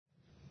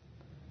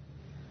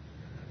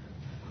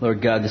Lord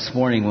God, this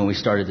morning when we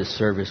started this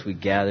service, we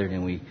gathered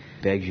and we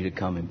begged you to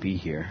come and be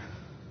here.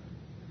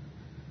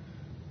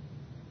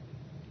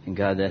 And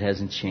God, that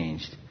hasn't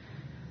changed.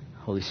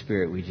 Holy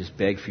Spirit, we just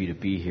beg for you to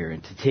be here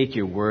and to take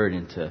your word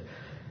and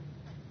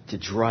to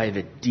drive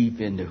it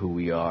deep into who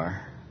we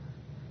are.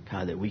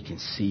 God, that we can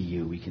see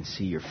you, we can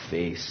see your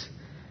face.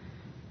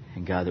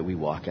 And God, that we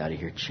walk out of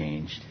here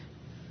changed.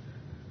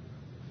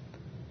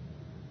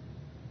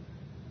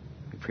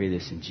 We pray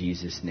this in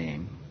Jesus'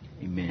 name.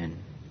 Amen.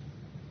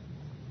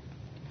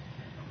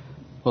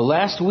 Well,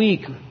 last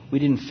week we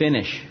didn't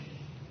finish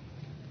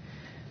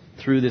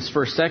through this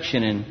first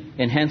section,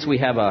 and hence we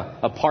have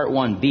a part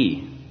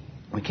 1B.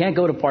 We can't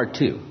go to part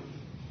 2.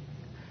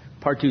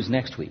 Part 2 is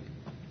next week.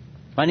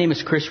 My name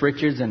is Chris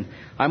Richards, and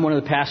I'm one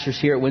of the pastors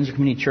here at Windsor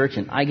Community Church,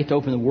 and I get to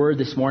open the Word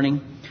this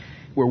morning.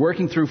 We're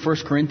working through 1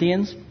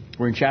 Corinthians.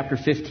 We're in chapter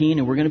 15,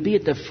 and we're going to be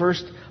at the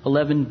first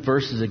 11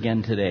 verses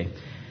again today.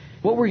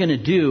 What we're going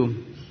to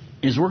do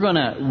is we're going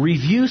to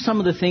review some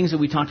of the things that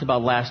we talked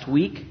about last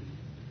week,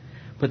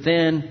 but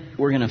then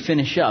we're going to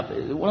finish up.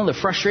 One of the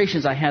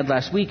frustrations I had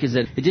last week is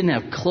that it didn't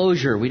have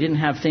closure. We didn't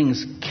have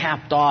things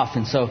capped off.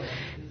 And so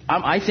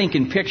I think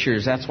in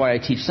pictures. That's why I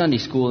teach Sunday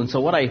school. And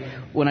so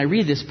when I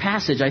read this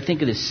passage, I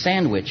think of this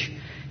sandwich.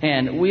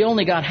 And we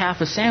only got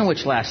half a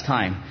sandwich last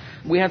time.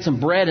 We had some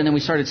bread and then we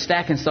started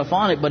stacking stuff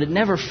on it, but it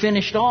never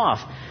finished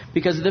off.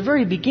 Because at the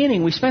very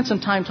beginning, we spent some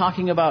time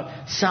talking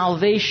about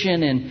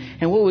salvation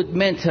and what it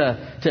meant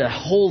to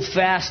hold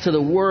fast to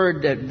the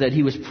word that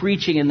he was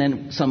preaching, and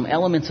then some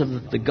elements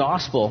of the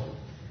gospel.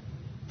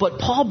 But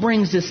Paul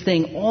brings this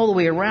thing all the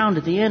way around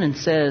at the end and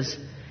says,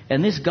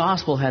 and this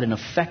gospel had an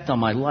effect on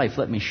my life.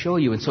 Let me show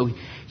you. And so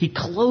he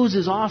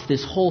closes off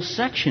this whole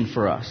section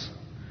for us.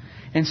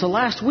 And so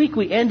last week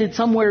we ended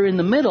somewhere in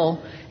the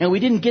middle, and we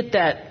didn't get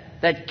that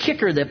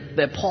kicker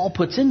that Paul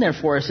puts in there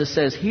for us that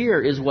says, here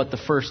is what the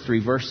first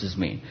 3 verses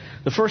mean.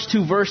 The first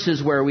 2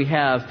 verses where we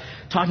have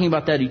talking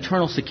about that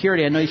eternal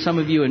security. I know some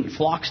of you in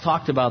Flocks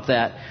talked about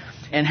that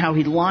and how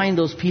he lined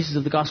those pieces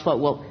of the gospel out.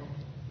 Well,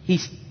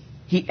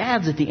 he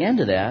adds at the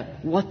end of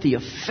that what the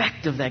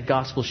effect of that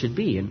gospel should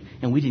be,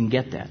 and we didn't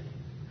get that.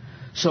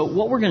 So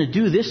what we're going to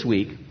do this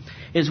week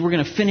is we're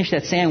going to finish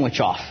that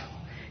sandwich off.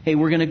 Hey,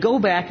 we're going to go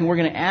back and we're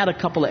going to add a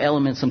couple of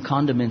elements, some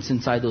condiments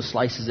inside those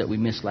slices that we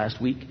missed last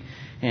week.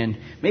 And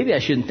maybe I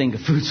shouldn't think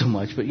of food so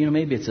much, but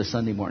maybe it's a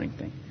Sunday morning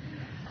thing.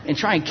 And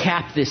try and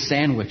cap this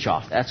sandwich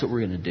off. That's what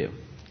we're going to do.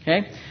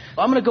 Okay?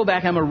 I'm going to go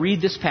back. I'm going to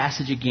read this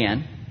passage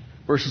again,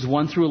 verses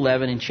 1 through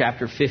 11 in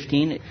chapter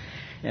 15.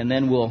 And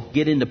then we'll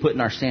get into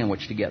putting our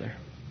sandwich together.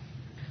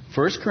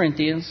 1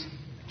 Corinthians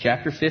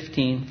chapter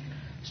 15,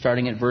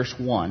 starting at verse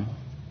 1.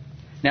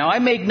 Now I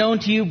make known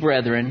to you,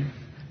 brethren,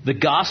 the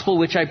gospel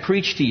which I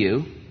preached to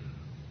you,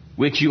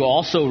 which you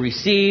also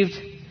received,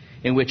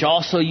 in which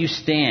also you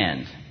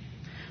stand,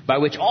 by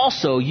which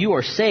also you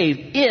are saved,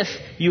 if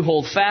you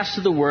hold fast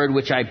to the word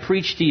which I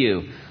preached to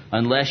you,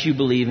 unless you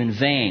believe in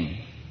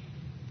vain.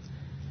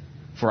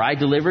 For I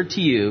delivered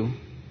to you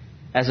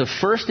as of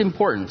first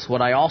importance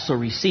what I also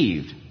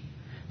received,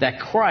 that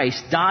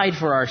Christ died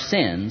for our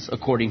sins,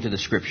 according to the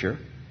Scripture,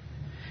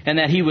 and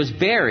that he was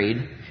buried,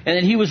 and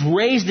that he was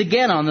raised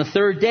again on the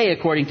 3rd day,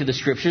 according to the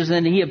Scriptures,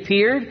 and then he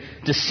appeared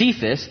to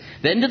Cephas,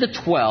 then to the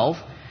 12.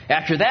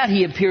 After that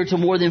he appeared to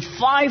more than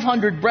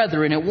 500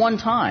 brethren at one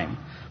time.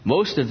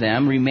 Most of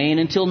them remain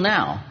until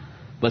now,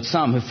 but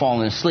some have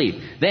fallen asleep.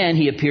 Then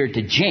he appeared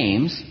to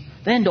James,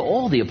 then to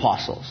all the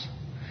apostles.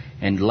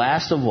 And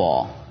last of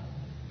all,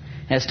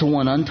 as to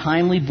one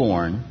untimely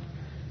born,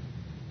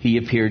 he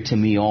appeared to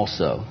me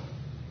also.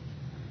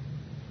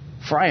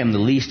 For I am the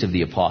least of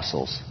the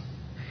apostles,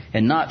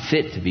 and not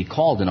fit to be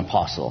called an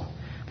apostle,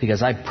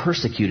 because I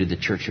persecuted the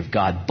church of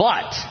God.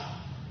 But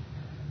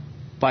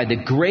by the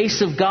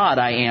grace of God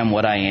I am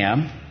what I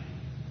am.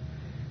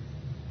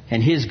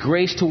 And his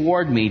grace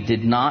toward me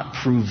did not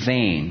prove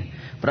vain,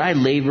 but I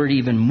labored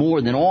even more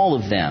than all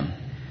of them.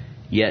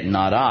 Yet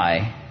not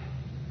I,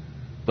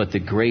 but the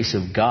grace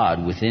of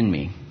God within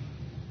me.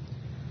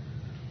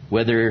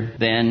 Whether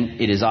then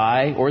it is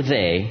I or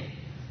they,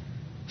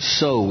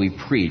 so we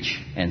preach,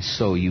 and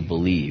so you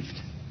believed.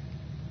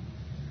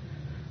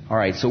 All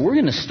right, so we're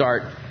going to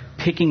start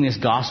picking this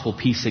gospel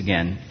piece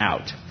again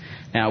out.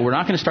 Now, we're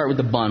not going to start with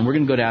the bun. We're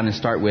going to go down and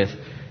start with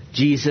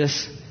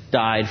Jesus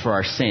died for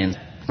our sins.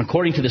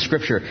 According to the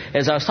Scripture,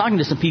 as I was talking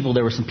to some people,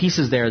 there were some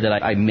pieces there that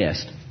I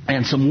missed,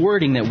 and some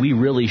wording that we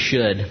really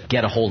should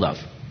get a hold of.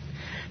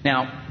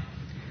 Now,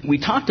 we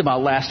talked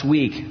about last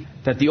week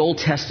that the Old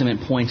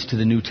Testament points to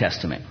the New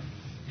Testament.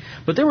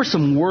 But there were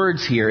some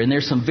words here, and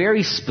there's some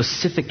very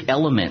specific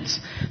elements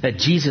that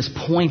Jesus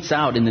points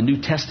out in the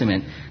New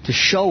Testament to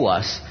show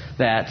us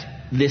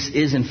that this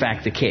is in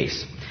fact the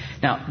case.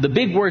 Now, the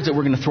big words that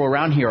we're going to throw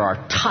around here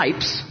are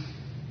types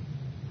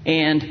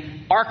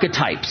and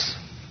archetypes.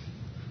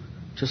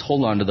 Just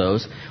hold on to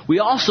those. We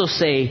also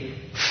say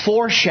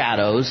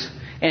foreshadows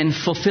and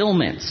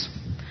fulfillments.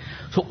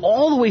 So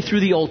all the way through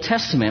the Old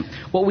Testament,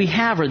 what we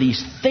have are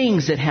these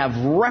things that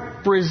have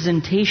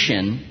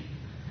representation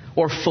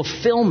or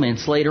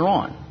fulfillments later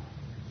on.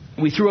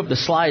 We threw up the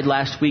slide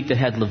last week that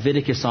had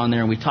Leviticus on there,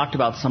 and we talked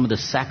about some of the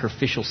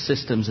sacrificial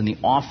systems and the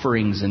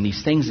offerings and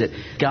these things that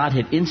God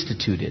had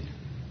instituted.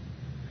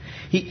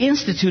 He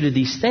instituted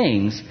these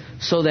things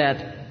so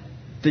that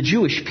the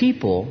Jewish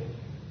people,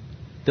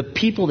 the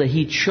people that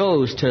He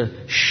chose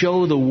to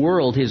show the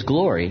world His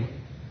glory,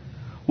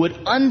 would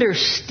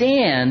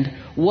understand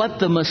what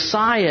the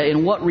Messiah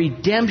and what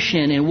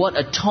redemption and what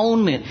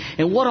atonement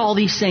and what all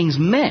these things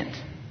meant.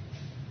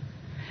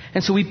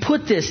 And so we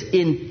put this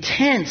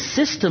intense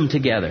system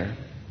together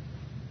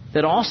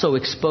that also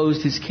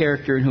exposed His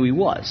character and who He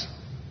was.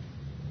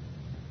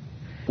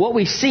 What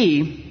we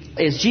see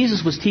as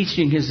Jesus was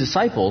teaching His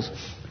disciples,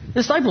 the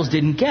disciples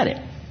didn't get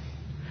it.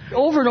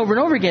 Over and over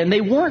and over again,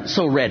 they weren't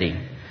so ready.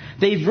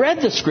 They'd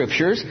read the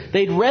Scriptures.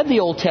 They'd read the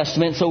Old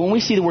Testament. So when we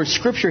see the word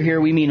Scripture here,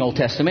 we mean Old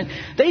Testament.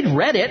 They'd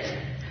read it.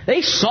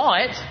 They saw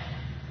it.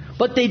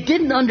 But they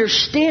didn't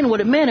understand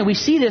what it meant. And we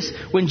see this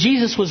when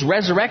Jesus was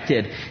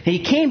resurrected.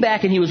 He came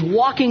back and He was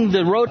walking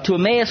the road to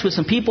Emmaus with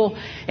some people.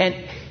 And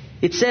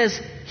it says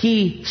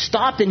He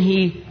stopped and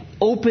He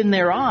opened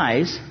their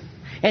eyes.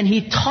 And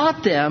He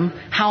taught them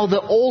how the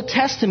Old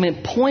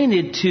Testament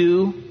pointed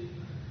to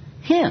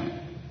Him.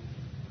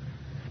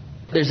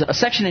 There's a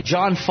section in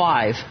John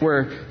 5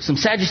 where some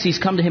Sadducees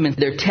come to Him and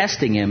they're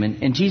testing Him.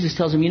 And Jesus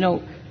tells them,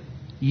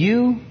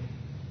 you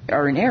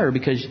are in error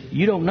because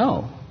you don't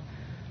know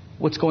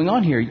what's going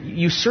on here.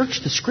 You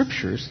search the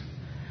Scriptures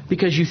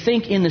because you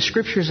think in the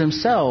Scriptures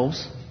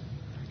themselves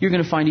you're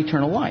going to find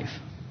eternal life.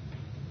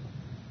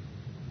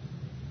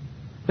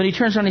 But He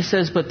turns around and He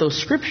says, but those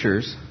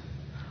Scriptures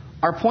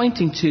are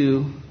pointing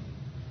to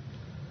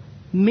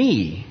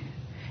Me.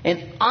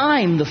 And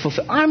I'm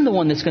the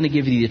one that's going to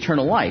give you the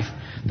eternal life.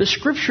 The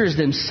Scriptures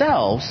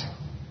themselves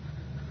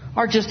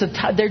are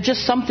they're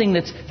just something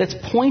that's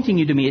pointing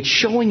you to Me. It's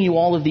showing you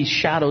all of these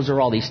shadows or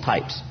all these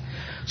types.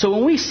 So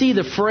when we see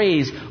the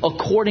phrase,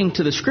 according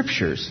to the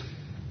Scriptures,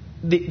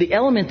 the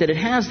element that it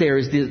has there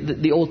is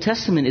the Old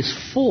Testament is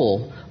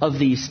full of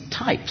these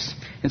types.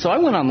 And so I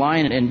went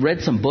online and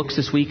read some books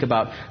this week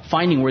about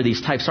finding where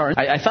these types are.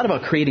 I thought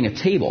about creating a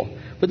table.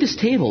 But this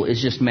table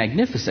is just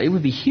magnificent. It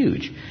would be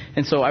huge.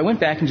 And so I went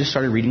back and just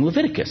started reading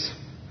Leviticus.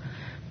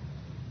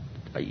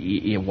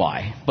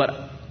 Why?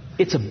 But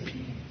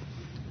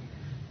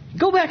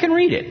go back and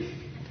read it.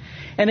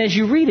 And as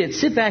you read it,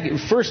 sit back and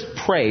first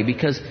pray,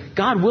 because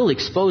God will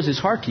expose His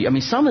heart to you. I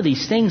mean, some of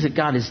these things that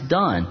God has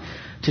done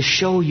to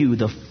show you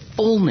the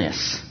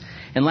fullness.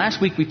 And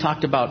last week we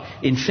talked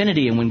about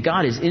infinity, and when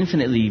God is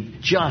infinitely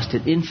just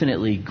and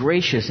infinitely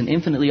gracious and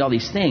infinitely all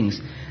these things,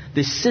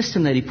 this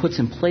system that He puts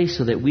in place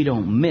so that we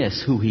don't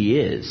miss who He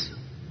is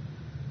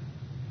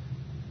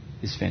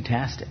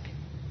fantastic.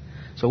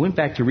 So I went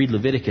back to read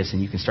Leviticus,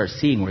 and you can start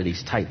seeing where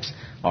these types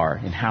are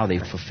and how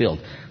they're fulfilled.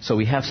 So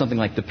we have something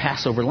like the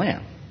Passover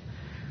lamb.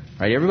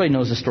 Right? Everybody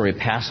knows the story of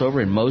Passover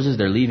and Moses.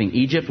 They're leaving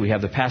Egypt. We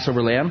have the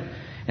Passover lamb.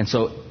 And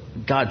so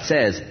God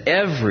says,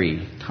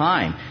 every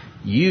time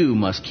you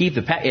must keep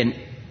the Passover. And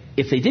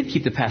if they did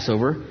keep the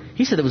Passover,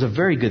 He said it was a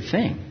very good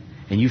thing.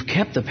 And you've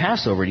kept the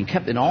Passover. And you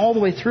kept it all the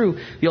way through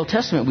the Old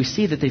Testament. We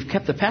see that they've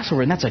kept the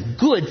Passover. And that's a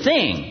good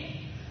thing.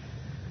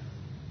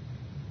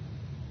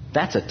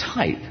 That's a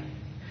type.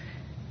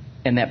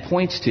 And that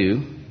points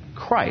to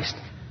Christ.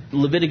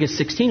 Leviticus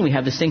 16, we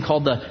have this thing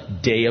called the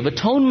Day of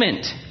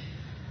Atonement,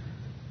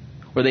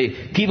 where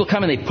people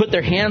come and they put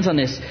their hands on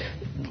this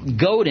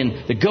goat,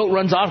 and the goat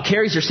runs off,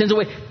 carries their sins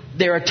away.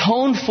 They're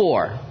atoned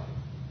for.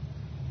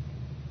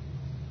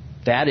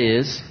 That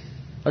is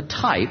a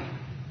type,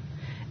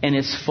 and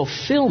its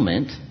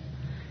fulfillment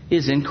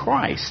is in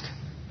Christ.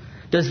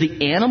 Does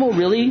the animal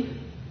really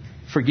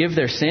forgive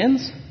their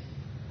sins?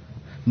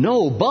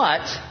 No,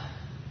 but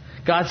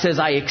God says,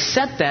 I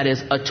accept that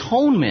as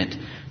atonement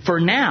for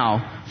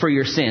now for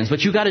your sins. But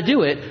you got to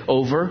do it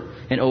over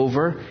and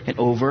over and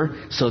over,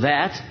 so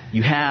that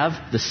you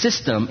have the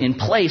system in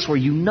place where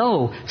you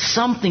know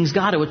something's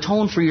got to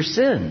atone for your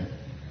sin.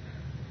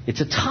 It's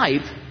a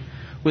type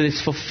with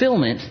its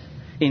fulfillment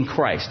in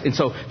Christ. And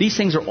so these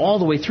things are all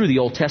the way through the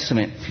Old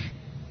Testament,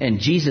 and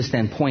Jesus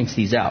then points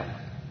these out.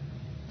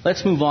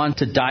 Let's move on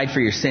to died for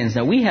your sins.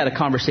 Now, we had a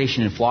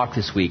conversation in Flock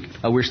this week.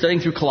 We were studying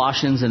through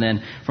Colossians, and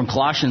then from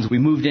Colossians we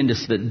moved into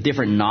the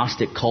different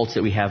Gnostic cults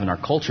that we have in our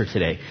culture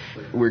today.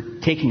 We're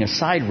taking a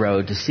side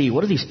road to see, what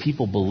do these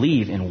people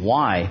believe and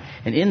why?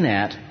 And in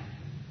that,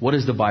 what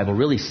does the Bible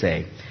really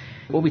say?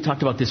 What we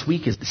talked about this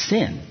week is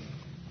sin.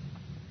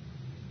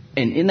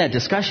 And in that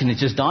discussion, it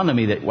just dawned on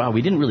me that, wow,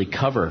 we didn't really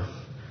cover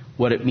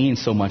what it means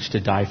so much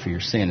to die for your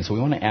sin. And so we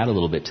want to add a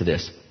little bit to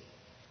this.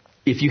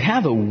 If you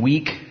have a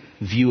weak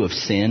view of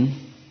sin,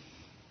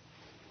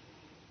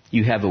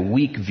 you have a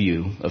weak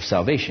view of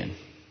salvation.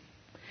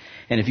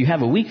 And if you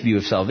have a weak view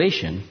of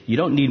salvation, you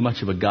don't need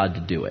much of a God to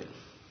do it.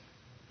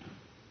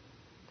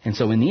 And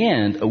so in the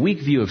end, a weak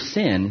view of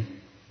sin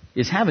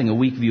is having a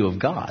weak view of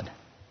God.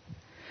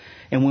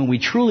 And when we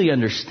truly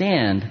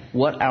understand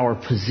what our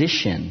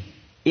position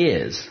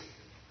is,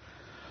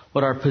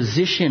 what our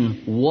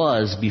position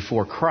was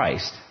before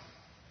Christ,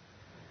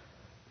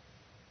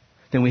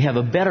 then we have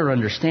a better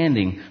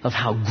understanding of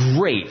how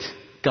great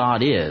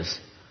God is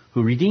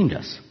who redeemed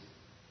us.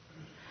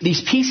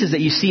 These pieces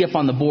that you see up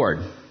on the board,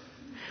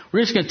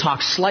 we're just going to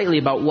talk slightly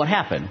about what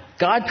happened.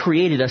 God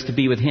created us to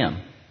be with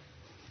Him.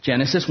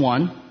 Genesis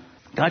 1,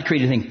 God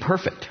created everything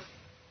perfect.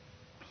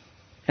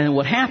 And then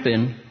what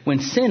happened when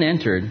sin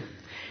entered,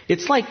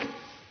 it's like,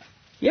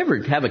 you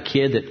ever have a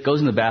kid that goes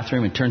in the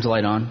bathroom and turns the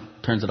light on,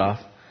 turns it off?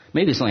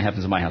 Maybe this only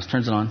happens in my house.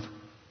 Turns it on,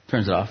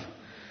 turns it off,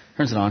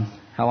 turns it on.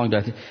 How long do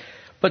I have to?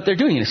 But they're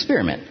doing an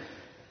experiment.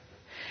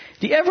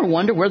 Do you ever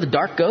wonder where the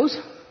dark goes?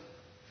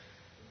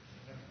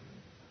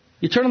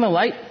 You turn on the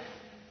light.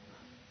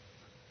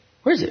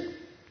 Where is it?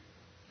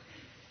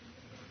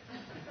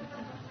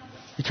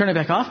 You turn it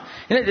back off.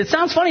 And it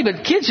sounds funny,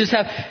 but kids just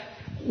have...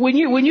 When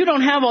you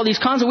don't have all these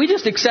concepts, we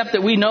just accept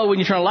that we know when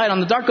you turn a light on,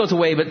 the dark goes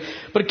away.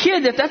 But a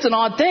kid, that's an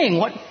odd thing.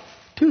 What?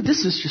 Dude,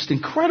 this is just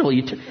incredible.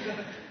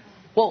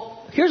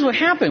 Well, here's what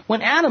happened.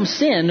 When Adam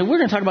sinned, and we're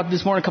going to talk about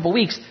this more in a couple of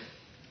weeks,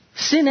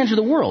 sin entered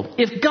the world.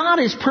 If God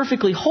is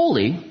perfectly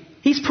holy,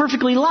 He's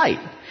perfectly light.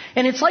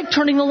 And it's like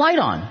turning the light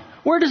on.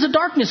 Where does the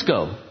darkness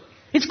go?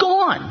 It's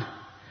gone.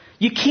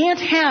 You can't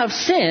have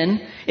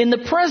sin in the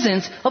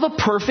presence of a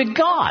perfect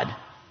God.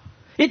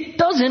 It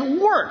doesn't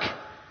work.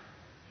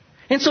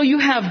 And so you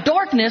have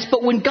darkness,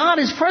 but when God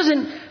is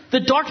present, the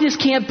darkness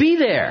can't be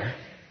there.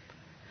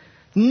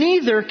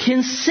 Neither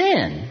can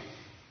sin.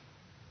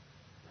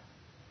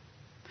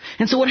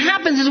 And so what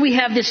happens is we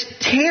have this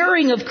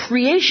tearing of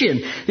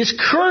creation, this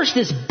curse,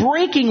 this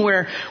breaking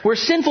where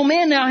sinful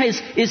man now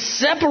is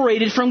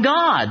separated from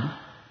God.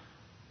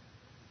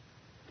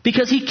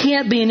 Because he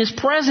can't be in His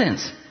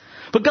presence.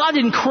 But God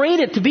didn't create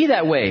it to be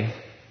that way.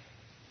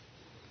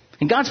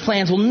 And God's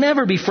plans will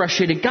never be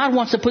frustrated. God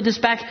wants to put this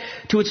back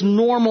to its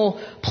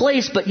normal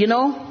place. But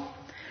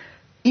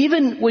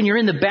even when you're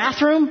in the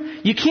bathroom,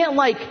 you can't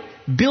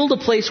build a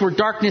place where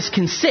darkness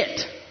can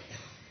sit.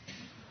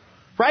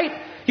 Right?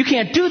 You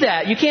can't do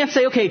that. You can't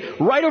say, okay,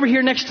 right over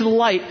here next to the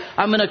light,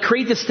 I'm going to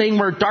create this thing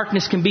where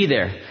darkness can be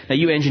there. Now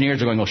you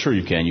engineers are going, well, sure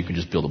you can. You can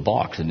just build a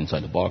box, and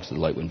inside the box the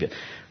light wouldn't be.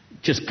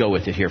 Just go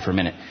with it here for a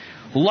minute.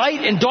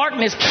 Light and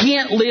darkness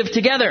can't live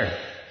together.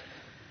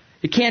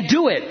 You can't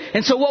do it.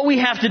 And so what we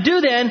have to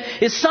do then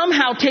is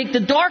somehow take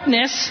the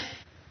darkness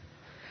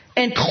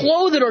and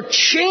clothe it or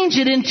change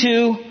it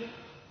into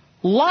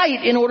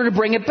light in order to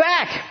bring it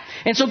back.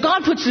 And so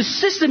God puts this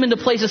system into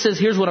place that says,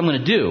 here's what I'm going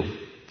to do.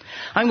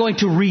 I'm going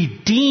to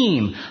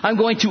redeem. I'm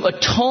going to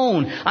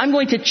atone. I'm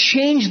going to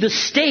change the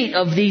state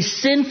of these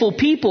sinful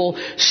people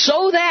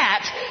so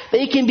that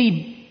they can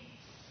be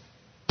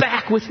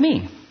back with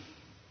me.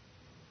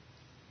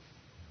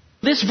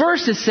 This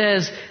verse that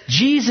says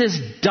Jesus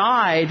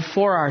died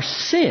for our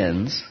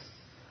sins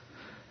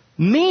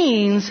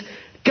means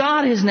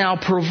God has now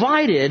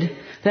provided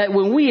that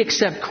when we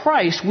accept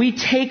Christ, we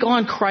take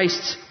on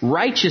Christ's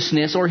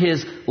righteousness or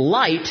His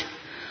light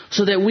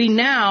so that we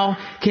now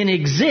can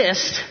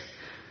exist.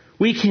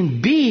 We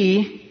can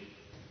be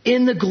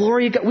in the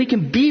glory of God. We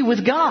can be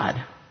with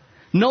God.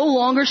 No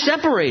longer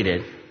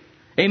separated.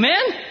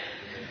 Amen?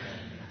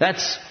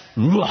 That's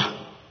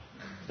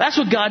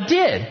what God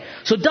did.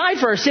 So died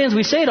for our sins.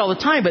 We say it all the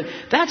time, but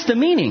that's the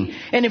meaning.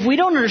 And if we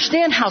don't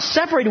understand how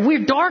separated,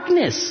 we're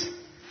darkness.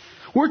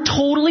 We're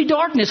totally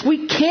darkness.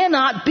 We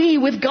cannot be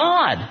with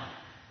God.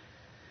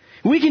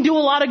 We can do a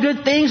lot of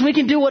good things. We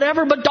can do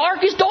whatever, but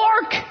dark is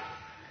dark.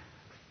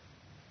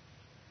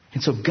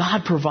 And so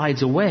God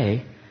provides a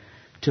way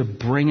to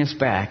bring us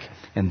back,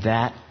 and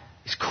that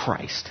is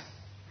Christ.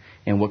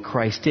 And what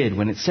Christ did,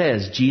 when it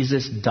says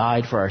Jesus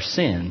died for our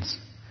sins,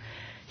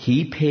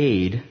 He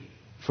paid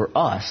for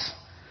us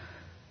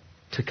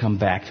to come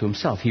back to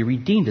Himself. He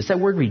redeemed us. That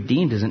word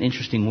redeemed is an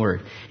interesting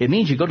word. It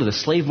means you go to the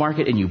slave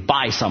market and you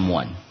buy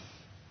someone.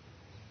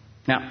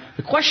 Now,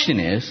 the question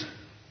is,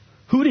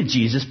 who did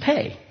Jesus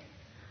pay?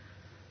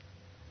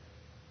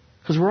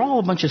 Because we're all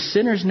a bunch of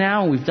sinners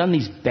now, and we've done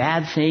these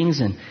bad things,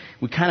 and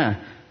we kind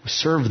of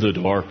serve the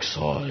dark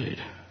side.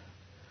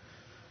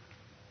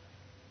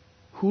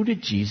 Who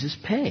did Jesus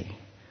pay?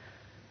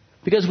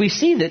 Because we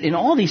see that in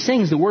all these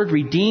things, the word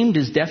redeemed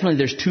is definitely,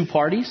 there's two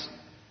parties.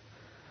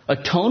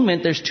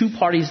 Atonement, there's two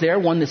parties there,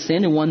 one that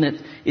sinned and one that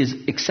is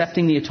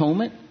accepting the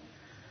atonement.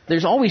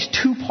 There's always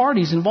two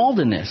parties involved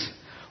in this.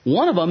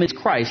 One of them is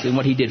Christ and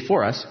what He did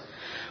for us.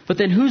 But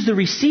then who's the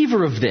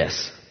receiver of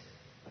this?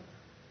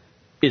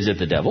 Is it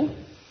the devil?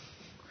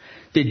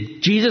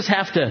 Did Jesus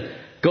have to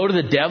go to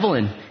the devil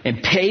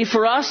and pay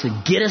for us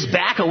and get us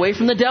back away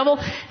from the devil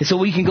and so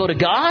we can go to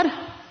God?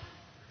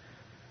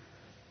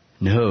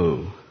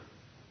 No.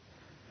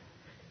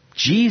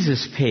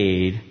 Jesus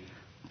paid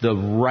the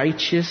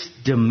righteous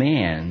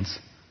demands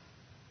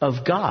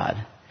of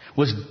God.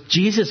 Was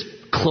Jesus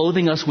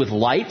clothing us with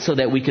light so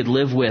that we could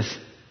live with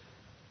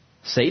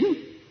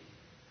Satan?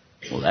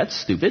 Well, that's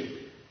stupid.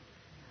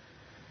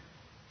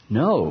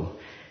 No.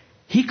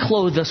 He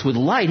clothed us with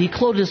light. He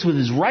clothed us with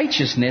His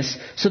righteousness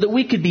so that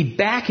we could be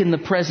back in the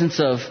presence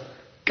of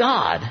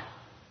God.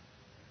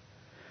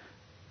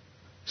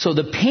 So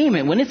the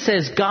payment, when it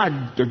says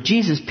God or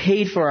Jesus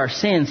paid for our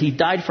sins, He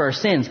died for our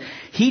sins,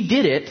 He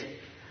did it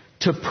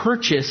to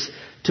purchase,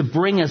 to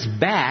bring us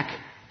back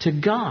to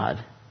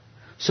God.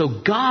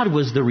 So God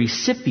was the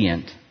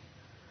recipient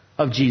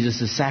of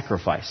Jesus'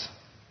 sacrifice.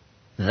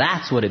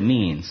 That's what it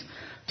means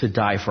to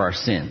die for our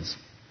sins.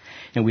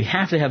 And we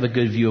have to have a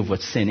good view of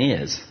what sin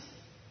is,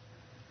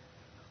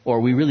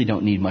 or we really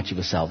don't need much of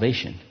a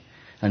salvation.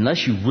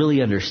 Unless you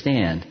really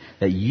understand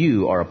that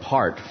you are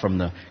apart from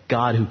the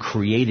God who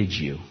created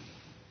you,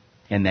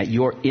 and that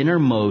your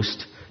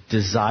innermost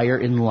desire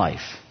in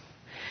life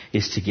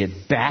is to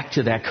get back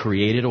to that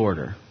created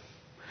order,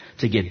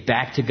 to get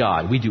back to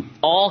God. We do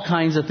all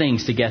kinds of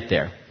things to get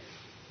there.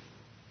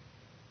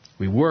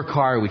 We work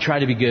hard, we try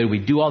to be good, we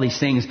do all these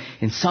things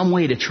in some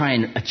way to try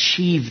and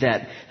achieve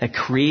that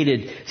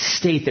created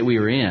state that we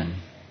were in.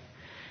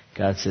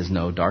 God says,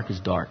 no, dark is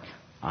dark.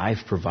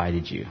 I've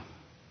provided you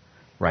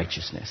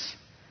righteousness.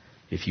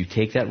 If you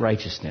take that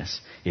righteousness,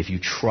 if you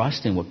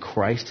trust in what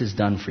Christ has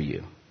done for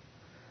you,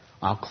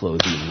 I'll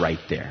clothe you right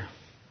there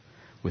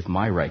with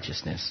my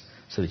righteousness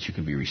so that you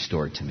can be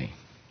restored to me.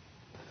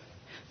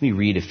 Let me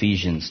read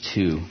Ephesians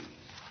 2,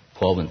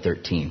 12 and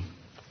 13.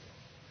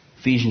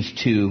 Ephesians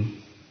 2,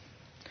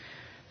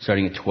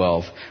 starting at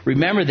 12.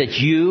 Remember that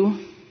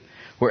you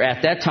were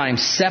at that time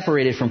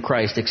separated from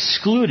Christ,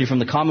 excluded from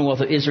the commonwealth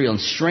of Israel,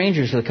 and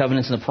strangers to the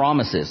covenants and the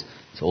promises.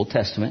 It's Old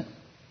Testament.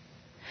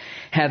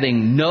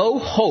 Having no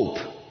hope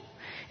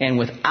and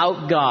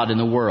without God in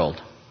the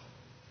world.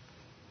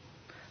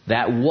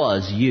 That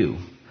was you.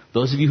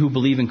 Those of you who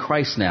believe in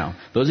Christ now.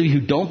 Those of you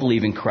who don't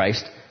believe in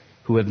Christ,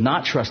 who have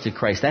not trusted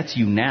Christ, that's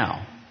you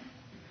now.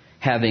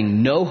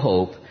 Having no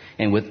hope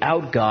and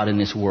without God in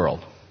this world.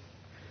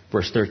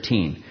 Verse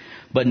 13.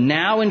 But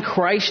now in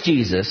Christ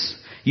Jesus,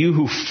 you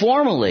who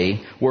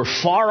formerly were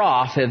far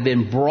off have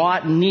been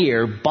brought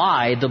near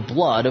by the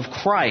blood of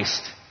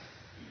Christ.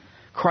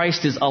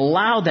 Christ has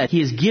allowed that. He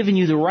has given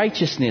you the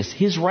righteousness,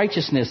 His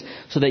righteousness,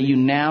 so that you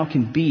now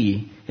can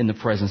be in the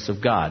presence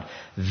of God.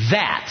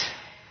 That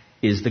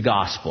is the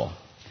gospel.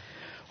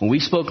 When we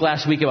spoke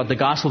last week about the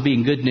gospel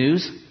being good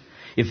news,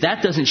 if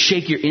that doesn't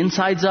shake your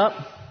insides up,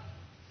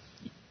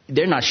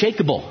 they're not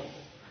shakeable.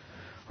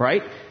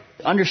 Right?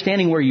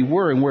 Understanding where you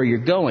were and where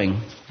you're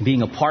going,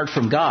 being apart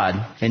from God,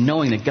 and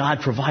knowing that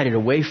God provided a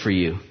way for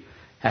you,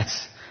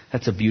 that's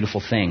a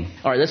beautiful thing.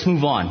 All right, let's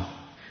move on.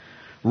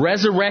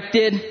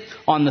 Resurrected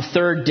on the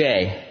third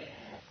day.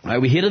 All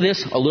right, we hit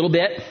this a little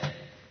bit.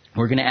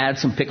 We're going to add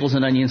some pickles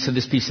and onions to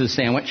this piece of the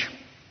sandwich.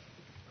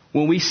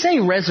 When we say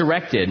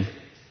resurrected,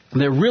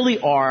 there really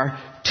are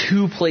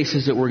two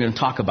places that we're going to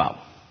talk about.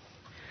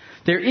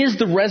 There is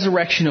the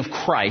resurrection of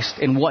Christ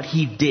and what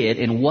He did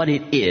and what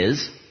it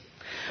is.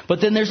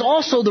 But then there's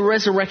also the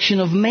resurrection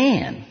of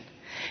man.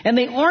 And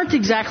they aren't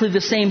exactly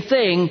the same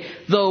thing,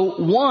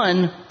 though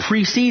one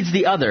precedes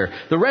the other.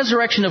 The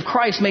resurrection of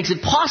Christ makes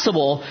it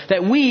possible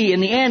that we, in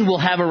the end, will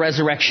have a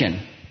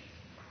resurrection.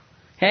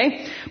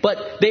 Okay?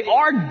 But they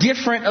are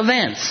different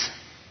events.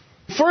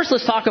 First,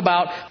 let's talk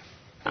about,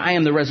 I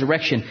am the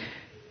resurrection.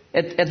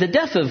 At the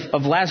death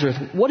of Lazarus,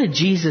 what did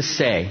Jesus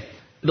say?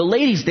 The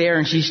lady's there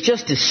and she's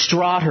just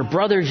distraught. Her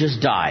brother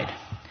just died.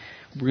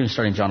 We're going to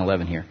start in John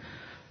 11 here.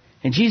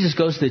 And Jesus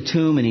goes to the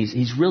tomb and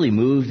he's really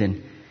moved,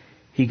 and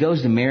He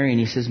goes to Mary and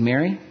He says,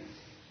 Mary,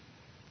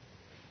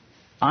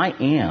 I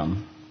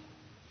am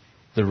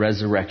the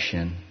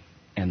resurrection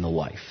and the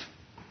life.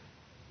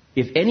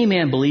 If any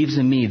man believes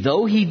in me,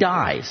 though he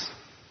dies,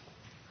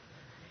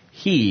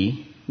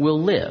 he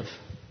will live.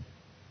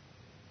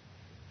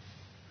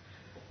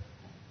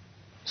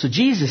 So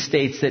Jesus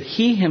states that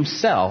He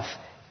Himself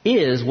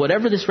is,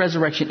 whatever this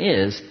resurrection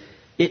is,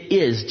 it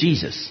is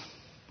Jesus.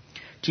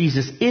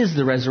 Jesus is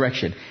the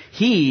resurrection.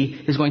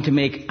 He is going to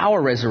make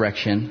our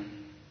resurrection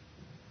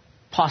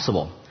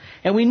possible.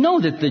 And we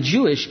know that the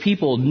Jewish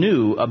people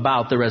knew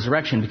about the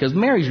resurrection because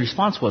Mary's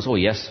response was, oh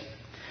yes,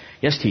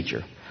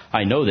 teacher,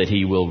 I know that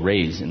He will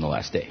raise in the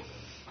last day.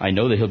 I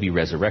know that He'll be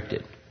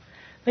resurrected.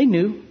 They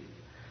knew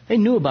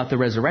about the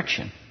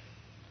resurrection.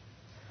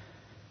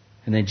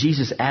 And then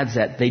Jesus adds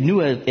that they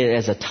knew it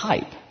as a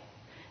type.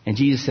 And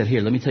Jesus said, here,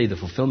 let me tell you the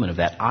fulfillment of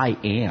that. I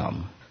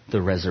am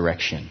the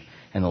resurrection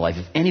and the life.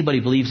 If anybody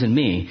believes in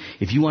me,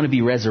 if you want to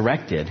be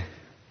resurrected,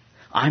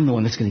 I'm the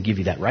one that's going to give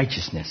you that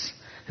righteousness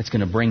that's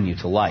going to bring you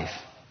to life.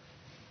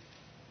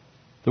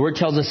 The Word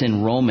tells us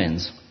in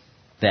Romans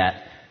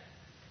that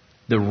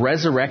the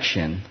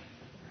resurrection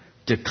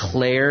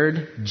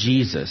declared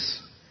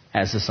Jesus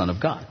as the Son of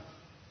God.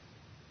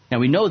 Now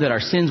we know that our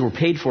sins were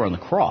paid for on the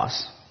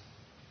cross.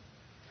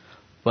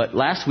 But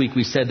last week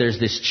we said there's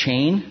this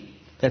chain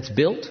that's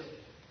built.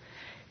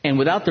 And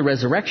without the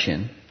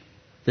resurrection,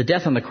 the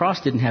death on the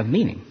cross didn't have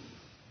meaning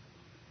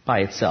by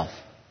itself.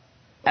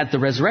 At the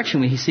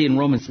resurrection, we see in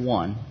Romans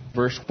 1,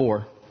 verse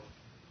 4,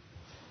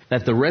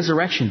 that the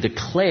resurrection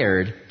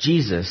declared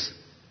Jesus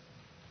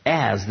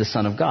as the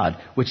Son of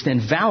God, which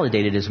then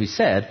validated, as we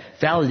said,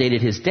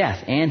 validated His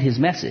death and His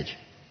message.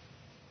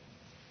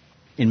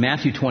 In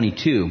Matthew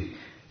 22,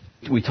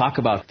 we talk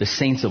about the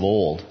saints of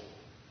old.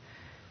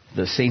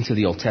 the saints of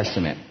the Old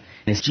Testament.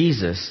 And as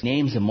Jesus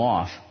names them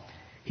off,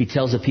 he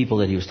tells the people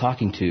that he was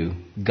talking to,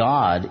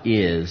 God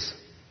is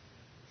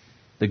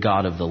the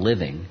God of the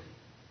living,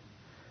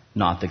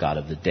 not the God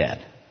of the dead.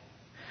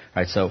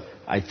 All right, so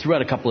I threw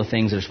out a couple of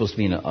things that are supposed to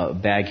be in a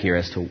bag here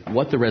as to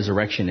what the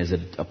resurrection is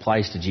that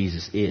applies to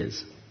Jesus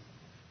is.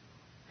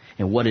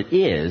 And what it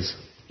is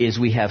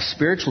we have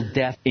spiritual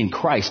death in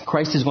Christ.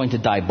 Christ is going to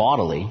die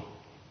bodily,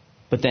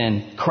 but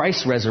then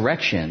Christ's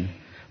resurrection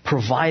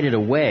provided a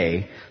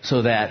way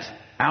so that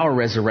our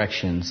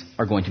resurrections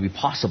are going to be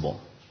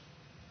possible.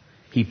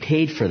 He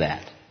paid for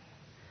that.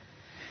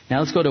 Now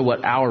let's go to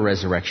what our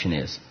resurrection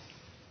is.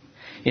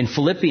 In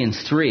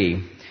Philippians 3,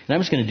 and I'm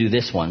just going to do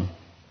this one.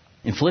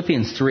 In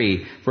Philippians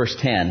 3, verse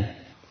 10, it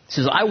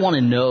says, I want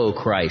to know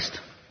Christ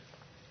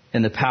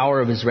and the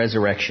power of his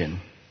resurrection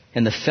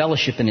and the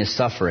fellowship in his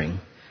suffering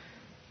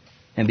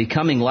and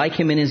becoming like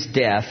him in his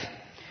death,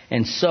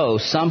 and so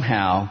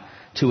somehow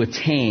to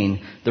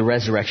attain the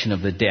resurrection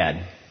of the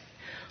dead.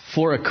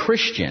 For a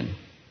Christian,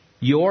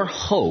 your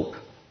hope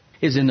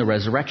is in the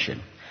resurrection.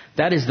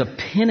 That is the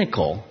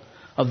pinnacle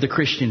of the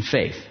Christian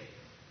faith.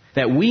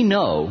 That we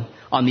know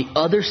on the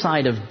other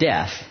side of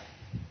death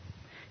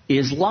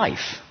is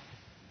life.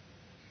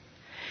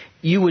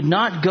 You would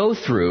not go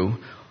through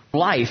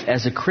life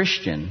as a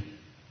Christian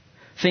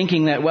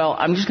thinking that, well,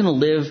 I'm just going to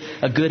live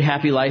a good,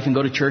 happy life and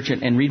go to church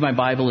and read my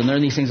Bible and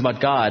learn these things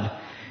about God,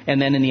 and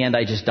then in the end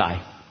I just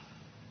die.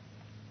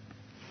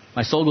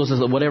 My soul goes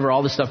to whatever,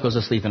 all this stuff goes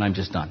to sleep and I'm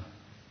just done.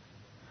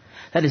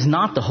 That is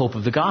not the hope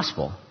of the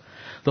gospel.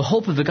 The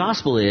hope of the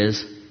gospel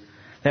is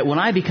that when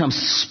I become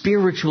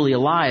spiritually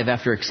alive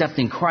after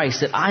accepting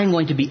Christ, that I'm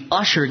going to be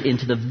ushered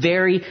into the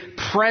very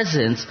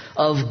presence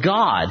of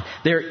God.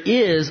 There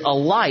is a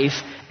life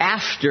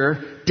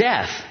after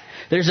death.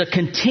 There's a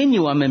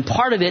continuum, and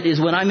part of it is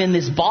when I'm in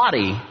this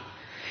body,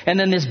 and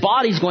then this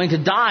body's going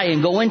to die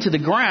and go into the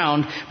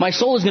ground. My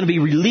soul is going to be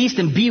released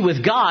and be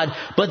with God,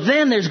 but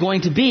then there's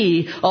going to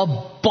be a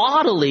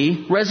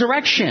bodily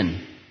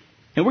resurrection.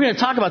 And we're going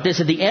to talk about this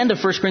at the end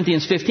of 1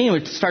 Corinthians 15,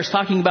 which starts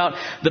talking about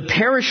the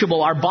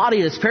perishable. Our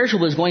body that's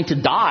perishable is going to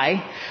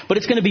die, but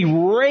it's going to be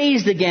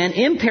raised again,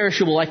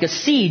 imperishable, like a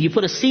seed. You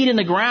put a seed in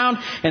the ground,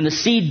 and the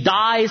seed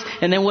dies,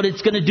 and then what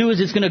it's going to do is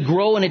it's going to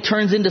grow, and it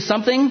turns into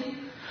something.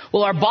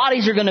 Well, our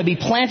bodies are going to be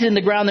planted in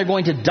the ground. They're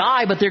going to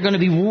die, but they're going to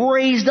be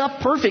raised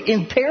up perfect,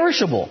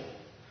 imperishable.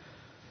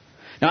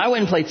 Now, I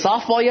went and played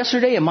softball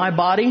yesterday, and my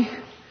body,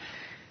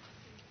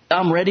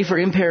 I'm ready for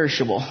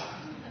imperishable.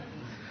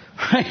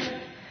 Right?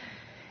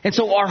 And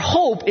so our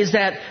hope is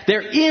that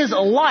there is a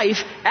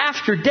life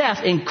after death,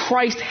 and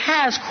Christ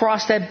has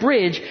crossed that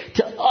bridge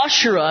to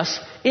usher us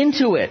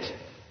into it.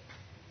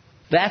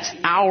 That's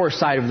our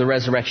side of the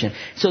resurrection.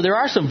 So there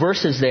are some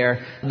verses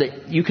there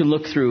that you can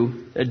look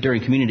through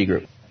during community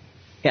group.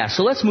 Yeah,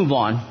 so let's move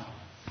on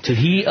to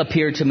He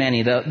appeared to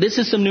many. This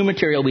is some new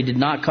material. We did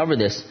not cover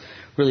this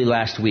really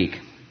last week.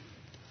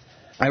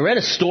 I read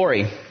a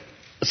story.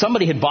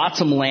 Somebody had bought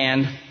some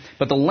land,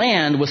 but the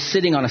land was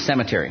sitting on a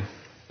cemetery.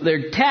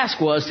 Their task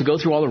was to go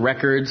through all the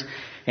records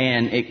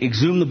and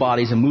exhume the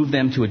bodies and move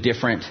them to a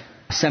different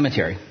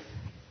cemetery.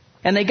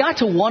 And they got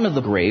to one of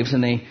the graves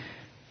and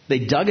they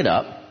dug it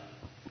up,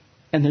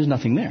 and there's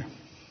nothing there.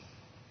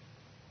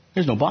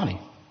 There's no body.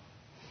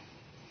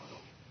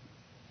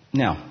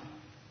 Now,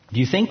 do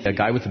you think the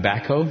guy with the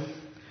backhoe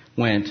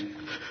went,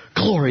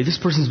 "Glory, this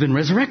person's been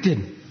resurrected"?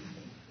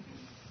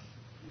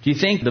 Do you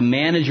think the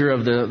manager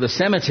of the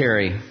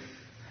cemetery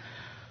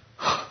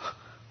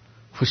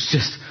was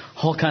just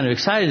all kind of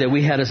excited that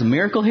we had as a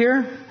miracle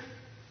here?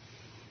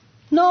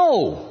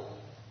 No.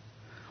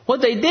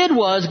 What they did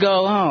was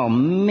go, "Oh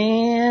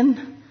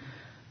man,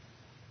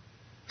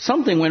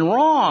 something went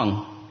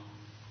wrong."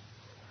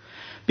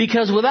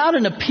 Because without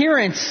an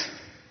appearance,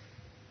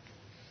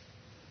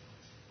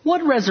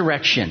 what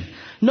resurrection?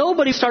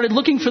 Nobody started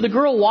looking for the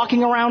girl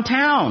walking around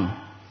town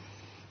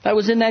that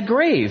was in that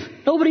grave.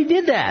 Nobody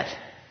did that.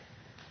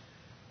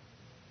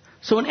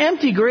 So an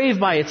empty grave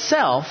by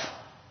itself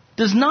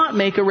does not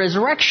make a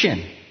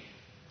resurrection.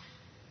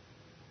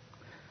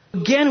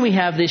 Again, we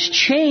have this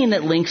chain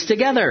that links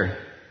together.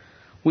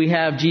 We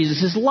have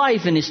Jesus'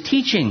 life and His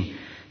teaching,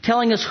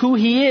 telling us who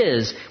He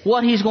is,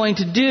 what He's going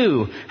to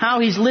do,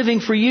 how He's living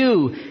for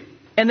you.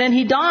 And then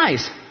He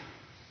dies.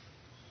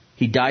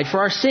 He died for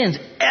our sins.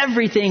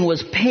 Everything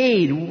was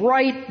paid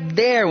right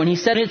there. When He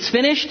said it's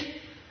finished,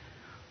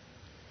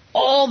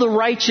 all the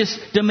righteous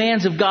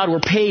demands of God were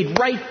paid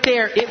right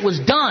there. It was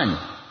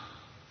done.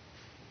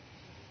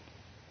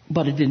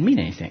 But it didn't mean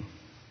anything,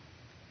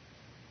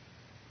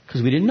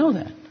 because we didn't know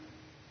that.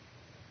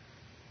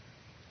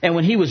 And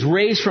when He was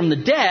raised from the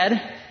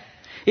dead,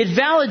 it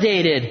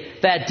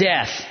validated that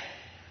death.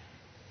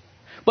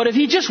 But if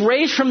He just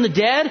raised from the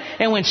dead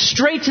and went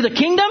straight to the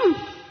kingdom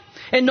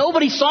and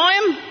nobody saw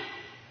Him,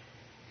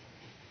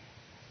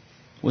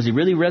 was He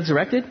really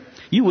resurrected?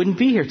 You wouldn't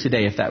be here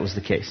today if that was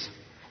the case.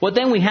 What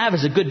then we have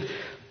is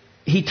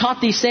He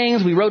taught these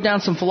things. We wrote down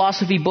some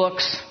philosophy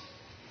books.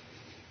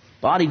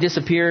 Body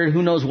disappeared.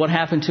 Who knows what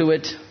happened to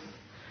it?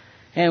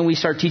 And we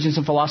start teaching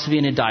some philosophy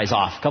and it dies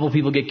off. A couple of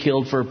people get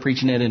killed for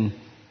preaching it and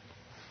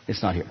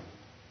it's not here.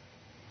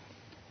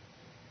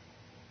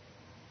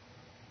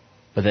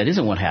 But that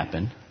isn't what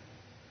happened.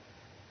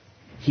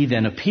 He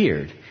then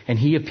appeared, and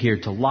he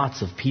appeared to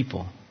lots of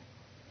people.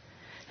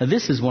 Now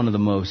this is one of the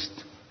most,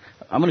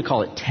 I'm going to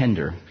call it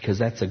tender, because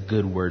that's a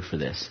good word for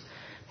this,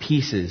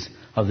 pieces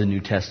of the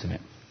New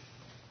Testament.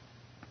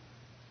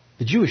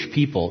 The Jewish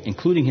people,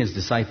 including his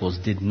disciples,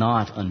 did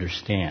not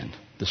understand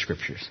the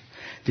Scriptures,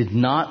 did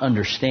not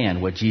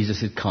understand what Jesus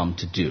had come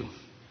to do.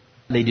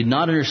 They did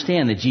not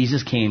understand that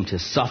Jesus came to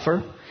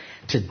suffer,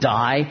 to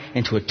die,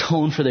 and to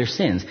atone for their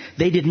sins.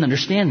 They didn't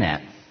understand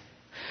that.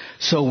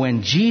 So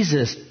when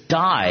Jesus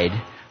died,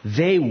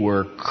 they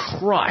were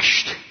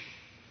crushed.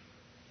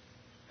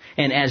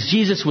 And as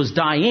Jesus was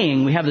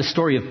dying, we have the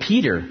story of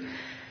Peter.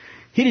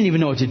 He didn't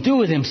even know what to do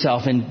with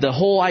himself. And the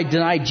whole "I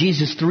denied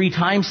Jesus 3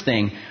 times"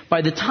 thing,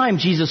 by the time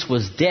Jesus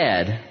was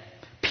dead,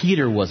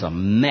 Peter was a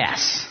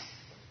mess.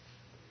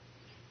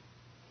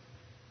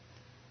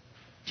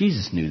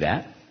 Jesus knew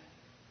that.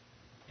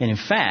 And in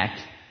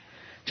fact,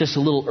 just a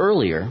little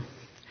earlier,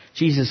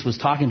 Jesus was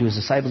talking to his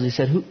disciples. He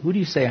said, who do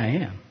you say I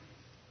am?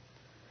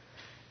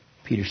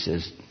 Peter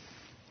says,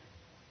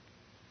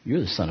 "You're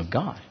the Son of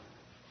God."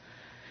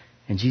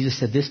 And Jesus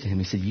said this to him.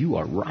 He said, "You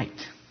are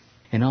right.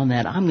 And on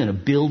that, I'm going to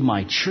build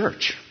my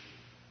church."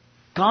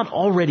 God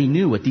already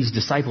knew what these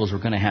disciples were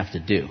going to have to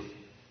do.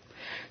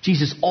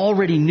 Jesus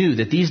already knew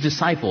that these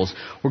disciples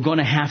were going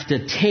to have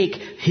to take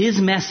his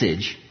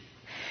message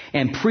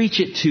and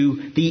preach it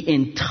to the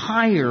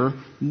entire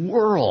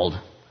world.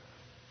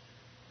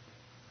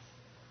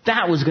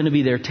 That was going to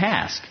be their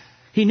task.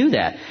 He knew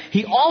that.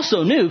 He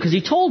also knew, because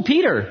he told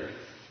Peter,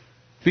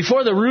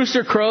 "Before the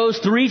rooster crows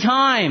 3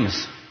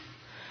 times,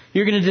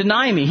 you're going to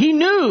deny me." He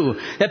knew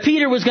that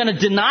Peter was going to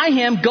deny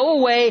him, go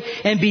away,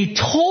 and be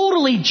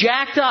totally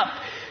jacked up,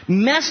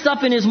 messed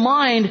up in his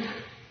mind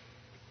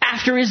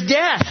after his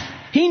death.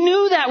 He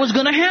knew that was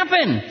going to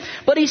happen.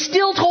 But he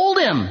still told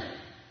him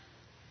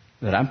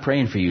that "I'm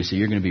praying for you, so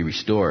you're going to be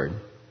restored."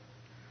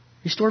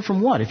 Restored from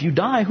what? If you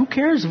die, who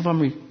cares if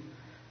I'm...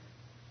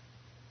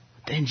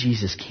 Then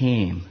Jesus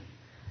came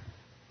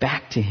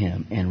back to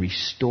him and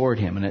restored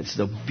him. And it's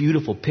a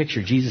beautiful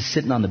picture. Jesus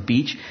sitting on the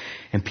beach,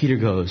 and Peter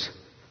goes,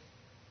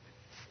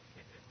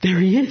 "There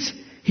he is.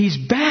 He's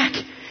back."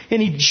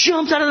 And he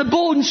jumps out of the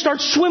boat and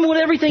starts swimming with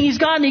everything he's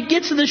got. And he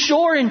gets to the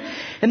shore. And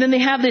then they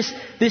have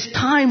this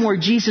time where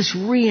Jesus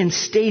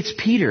reinstates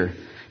Peter.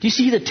 Do you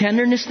see the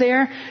tenderness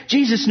there?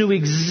 Jesus knew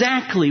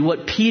exactly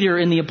what Peter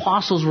and the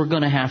apostles were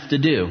going to have to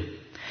do.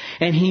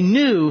 And he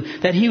knew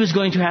that he was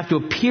going to have to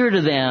appear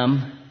to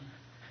them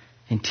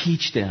and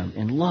teach them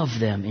and love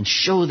them and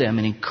show them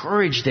and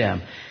encourage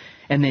them.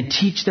 And then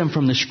teach them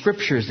from the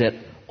Scriptures that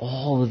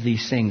all of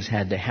these things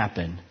had to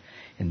happen.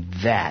 And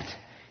that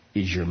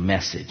is your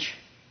message.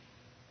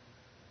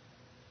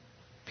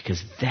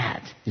 Because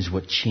that is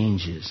what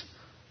changes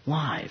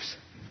lives.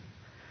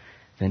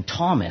 Then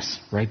Thomas,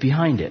 right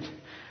behind it.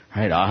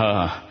 Right?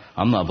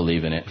 I'm not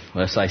believing it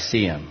unless I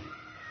see him.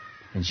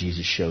 And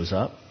Jesus shows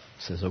up,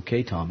 says,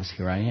 "Okay, Thomas,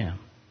 here I am.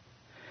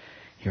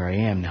 Here I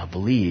am, now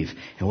believe."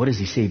 And what does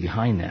he say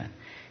behind that?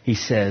 He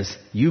says,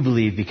 "You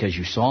believe because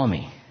you saw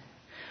me.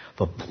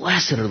 But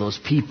blessed are those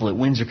people at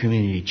Windsor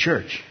Community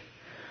Church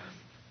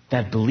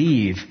that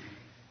believe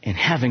and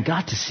haven't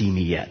got to see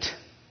me yet."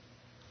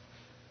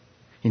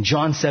 In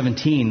John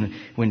 17,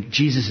 when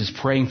Jesus is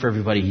praying for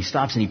everybody, he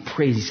stops and he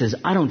prays. He says,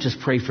 "I don't just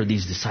pray for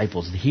these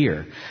disciples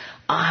here.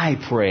 I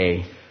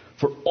pray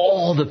for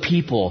all the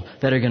people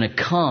that are going to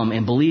come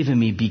and believe in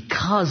me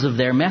because of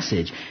their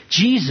message."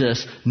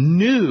 Jesus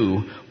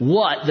knew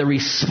what the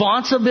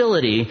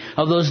responsibility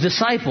of those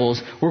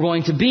disciples were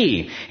going to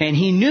be. And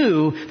he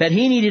knew that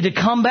he needed to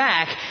come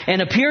back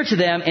and appear to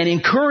them and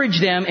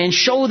encourage them and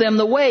show them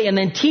the way, and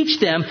then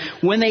teach them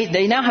when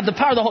they now have the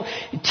power of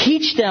the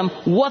teach them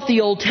what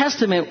the Old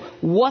Testament,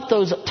 what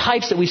those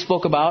types that we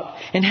spoke about,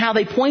 and how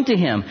they point to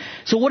him.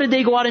 So what did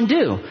they go out and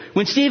do?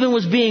 When Stephen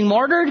was being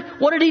martyred,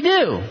 what did he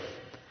do?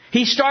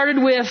 He started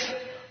with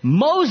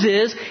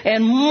Moses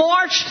and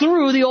marched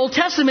through the Old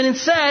Testament and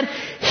said,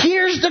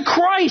 "Here's the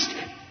Christ.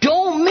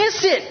 Don't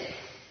miss it."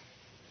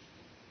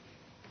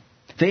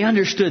 They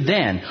understood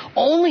then.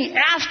 Only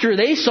after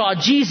they saw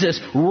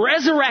Jesus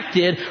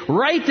resurrected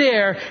right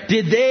there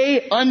did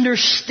they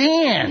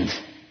understand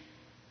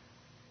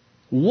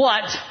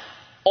what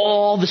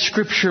all the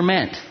Scripture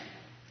meant.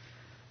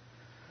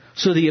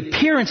 So the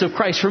appearance of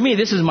Christ, for me,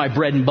 this is my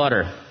bread and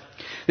butter.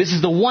 This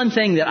is the one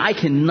thing that I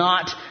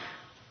cannot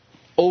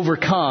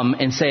overcome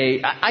and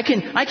say, I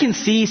can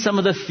see some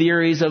of the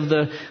theories of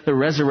the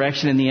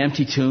resurrection and the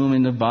empty tomb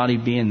and the body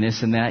being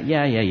this and that.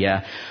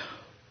 Yeah.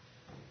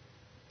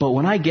 But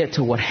when I get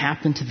to what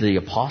happened to the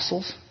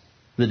apostles,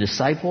 the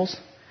disciples,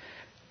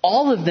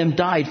 all of them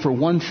died for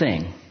one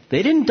thing.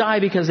 They didn't die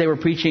because they were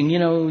preaching,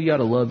 you ought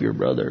to love your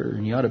brother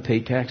and you ought to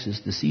pay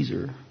taxes to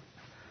Caesar.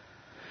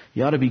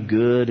 You ought to be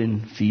good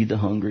and feed the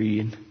hungry.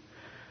 And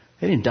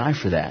they didn't die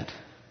for that.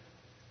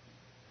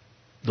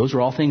 Those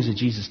were all things that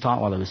Jesus taught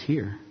while he was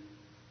here.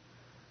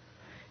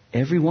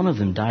 Every one of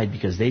them died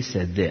because they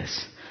said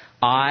this: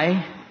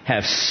 I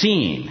have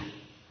seen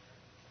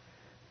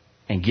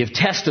and give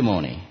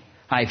testimony.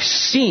 I've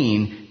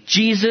seen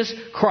Jesus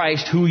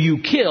Christ, who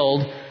you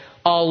killed,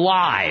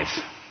 alive.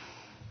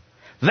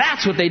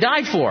 That's what they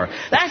died for.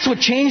 That's what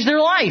changed their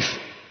life.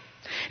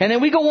 And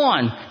then we go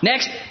on.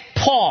 Next,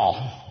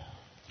 Paul.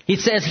 It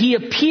says he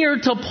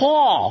appeared to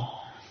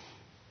Paul.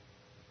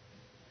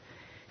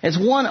 As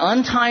one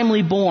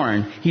untimely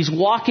born, he's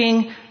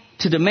walking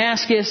to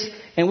Damascus.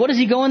 And what is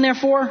he going there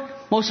for?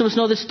 Most of us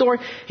know this story.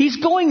 He's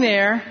going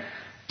there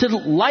to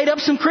light up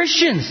some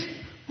Christians.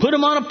 Put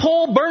them on a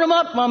pole, burn them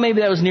up. Well, maybe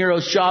that was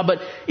Nero's job, but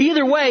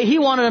either way, he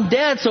wanted them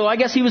dead, so I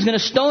guess he was going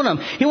to stone them.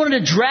 He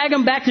wanted to drag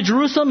them back to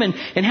Jerusalem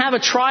and have a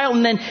trial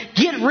and then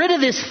get rid of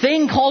this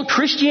thing called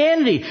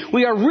Christianity.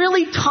 We are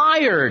really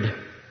tired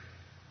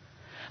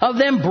of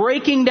them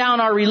breaking down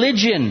our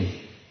religion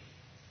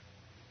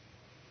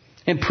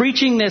and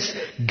preaching this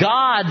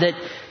God that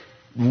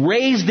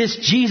raised this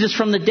Jesus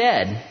from the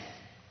dead.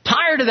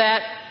 Tired of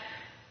that.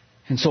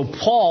 And so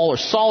Paul, or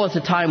Saul at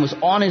the time, was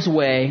on his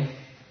way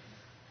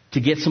to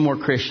get some more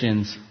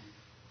Christians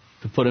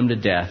to put them to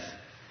death.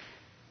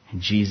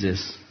 And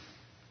Jesus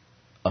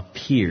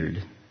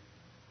appeared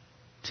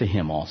to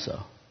him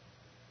also.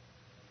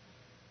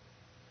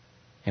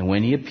 And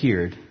when he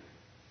appeared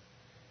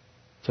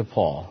to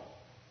Paul,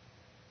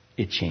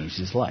 it changed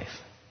his life.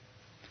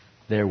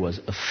 There was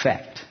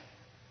effect.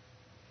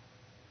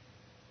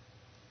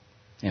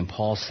 And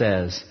Paul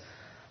says,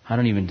 I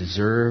don't even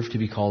deserve to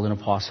be called an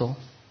apostle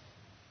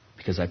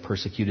because I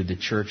persecuted the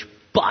church,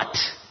 but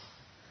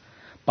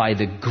by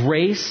the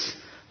grace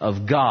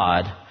of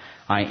God,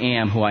 I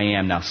am who I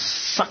am. Now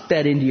suck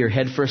that into your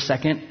head for a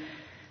second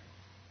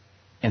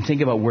and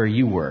think about where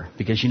you were.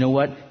 Because you know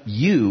what?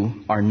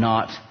 You are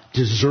not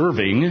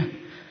deserving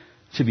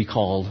to be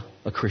called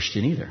a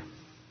Christian either.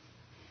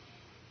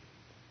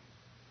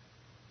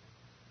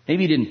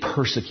 Maybe you didn't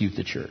persecute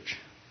the church.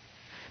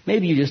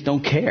 Maybe you just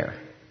don't care.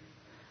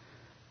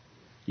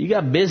 You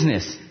got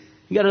business.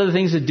 You got other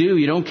things to do.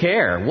 You don't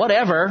care.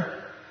 Whatever.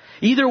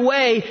 Either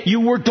way,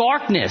 you were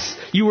darkness.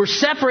 You were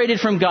separated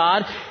from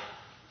God.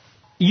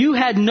 You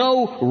had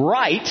no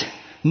right,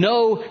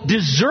 no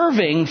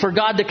deserving for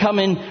God to come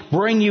and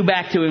bring you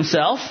back to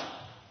Himself.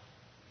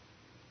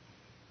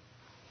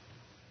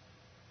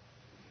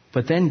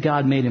 But then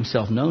God made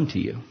Himself known to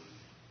you.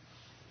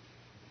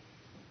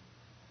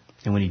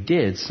 And when He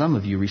did, some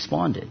of you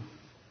responded.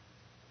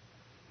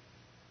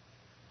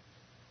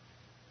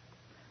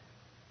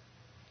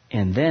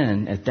 And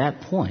then, at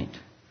that point,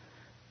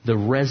 the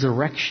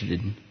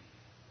resurrection,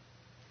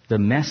 the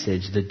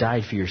message that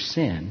died for your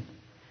sin,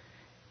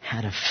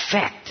 had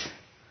effect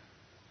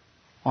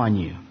on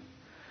you.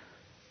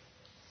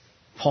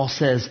 Paul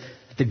says,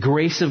 the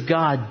grace of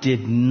God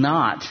did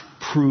not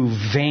prove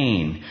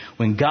vain.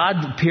 When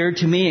God appeared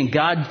to me and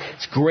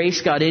God's grace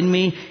got in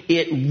me,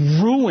 it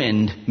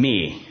ruined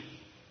me.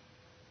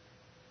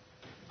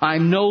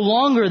 I'm no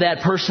longer that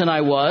person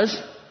I was.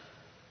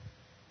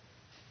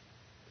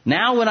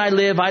 Now when I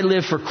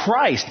live for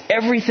Christ.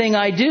 Everything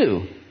I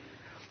do.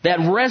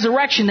 That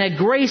resurrection, that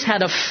grace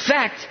had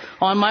effect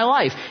on my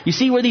life. You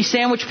see where these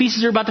sandwich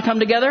pieces are about to come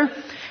together?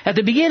 At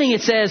the beginning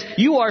it says,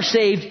 you are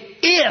saved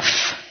if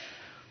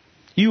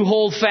you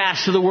hold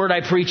fast to the word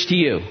I preach to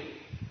you.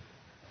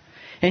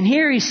 And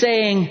here he's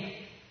saying,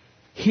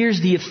 here's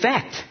the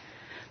effect.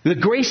 The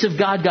grace of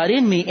God got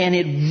in me and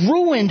it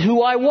ruined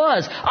who I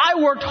was.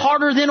 I worked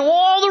harder than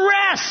all the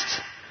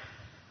rest.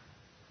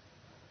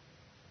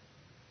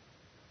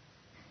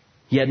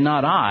 Yet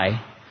not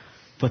I,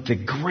 but the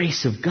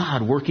grace of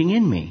God working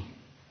in me.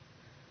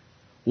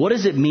 What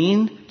does it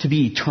mean to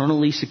be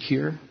eternally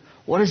secure?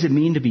 What does it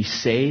mean to be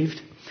saved?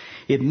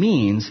 It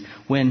means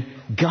when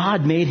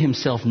God made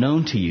Himself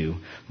known to you,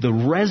 the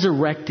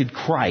resurrected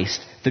Christ,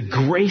 the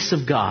grace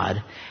of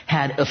God,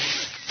 had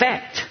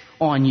effect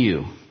on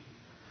you.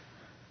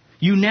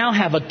 You now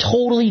have a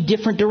totally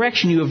different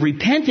direction. You have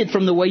repented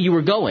from the way you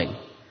were going.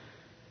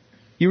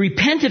 You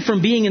repented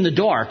from being in the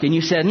dark and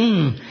you said,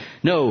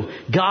 no,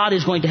 God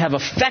is going to have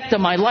effect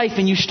on my life,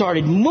 and you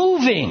started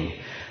moving.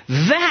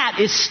 That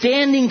is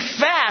standing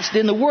fast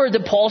in the word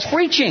that Paul's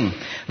preaching.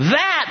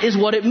 That is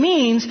what it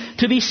means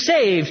to be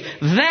saved.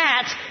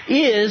 That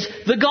is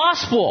the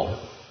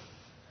gospel.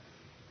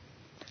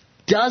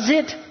 Does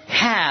it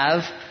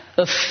have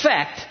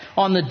effect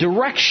on the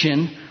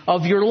direction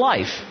of your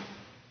life?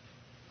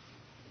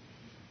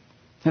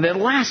 And that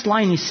last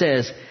line he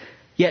says,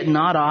 yet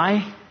not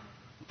I,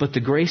 but the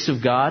grace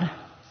of God.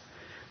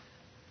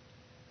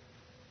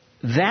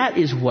 That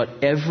is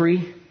what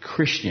every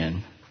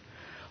Christian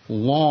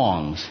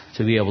longs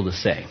to be able to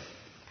say.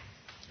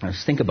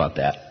 Let's think about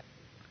that.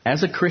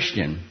 As a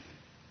Christian,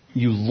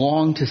 you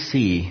long to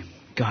see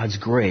God's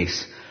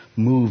grace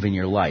move in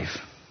your life.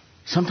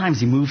 Sometimes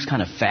He moves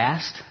kind of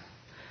fast,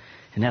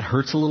 and that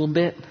hurts a little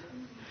bit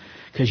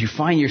because you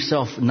find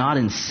yourself not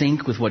in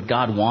sync with what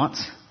God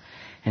wants.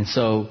 And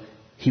so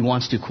He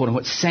wants to, quote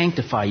unquote,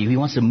 sanctify you. He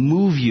wants to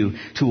move you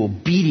to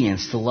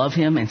obedience, to love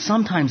Him. And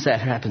sometimes that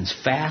happens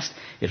fast.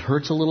 It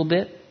hurts a little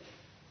bit.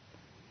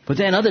 But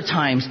then other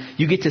times,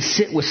 you get to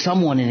sit with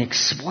someone and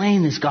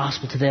explain this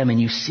gospel to them, and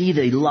you see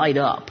they light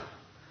up.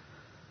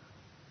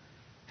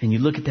 And you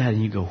look at that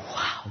and you go,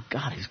 wow,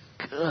 God is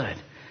good.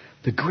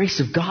 The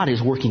grace of God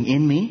is working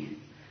in me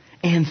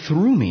and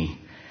through me.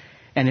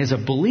 And as a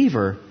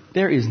believer,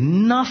 there is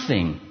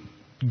nothing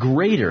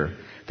greater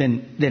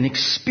than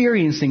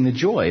experiencing the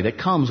joy that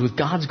comes with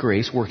God's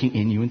grace working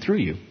in you and through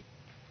you.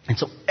 And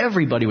so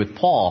everybody with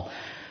Paul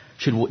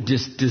should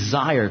just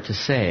desire to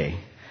say,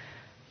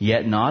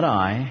 yet not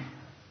I,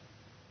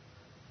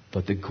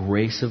 but the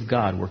grace of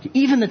God working.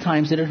 Even the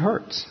times that it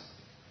hurts.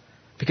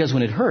 Because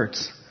when it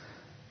hurts,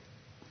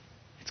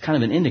 it's kind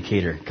of an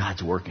indicator.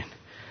 God's working.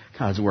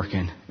 God's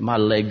working. My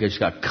leg just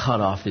got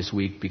cut off this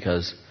week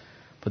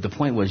but the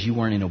point was you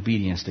weren't in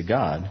obedience to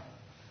God.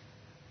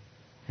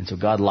 And so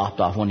God lopped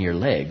off one of your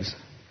legs.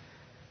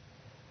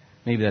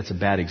 Maybe that's a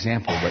bad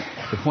example, but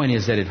the point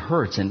is that it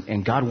hurts,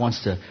 and God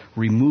wants to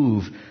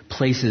remove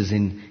places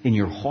in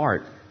your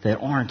heart that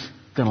aren't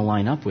going to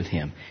line up with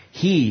Him.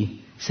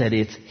 He said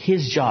it's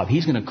His job.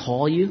 He's going to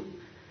call you.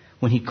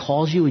 When He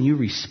calls you and you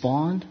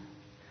respond,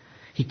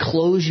 He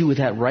clothes you with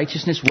that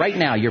righteousness. Right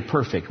now, you're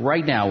perfect.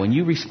 Right now, when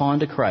you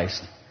respond to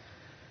Christ,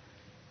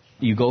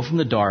 you go from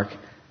the dark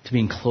to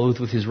being clothed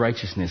with His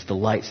righteousness, the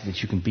light, so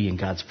that you can be in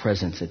God's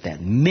presence at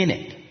that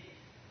minute.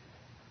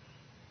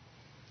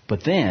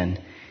 But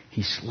then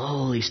He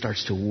slowly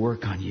starts to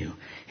work on you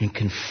and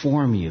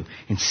conform you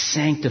and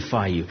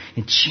sanctify you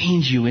and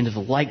change you into the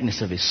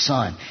likeness of His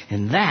Son.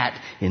 And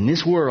that, in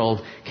this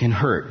world, can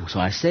hurt. So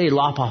I say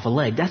lop off a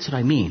leg. That's what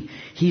I mean.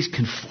 He's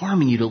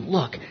conforming you to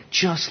look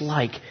just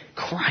like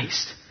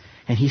Christ.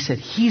 And He said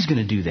He's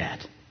going to do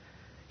that.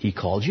 He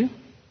called you.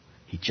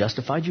 He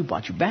justified you,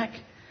 bought you back.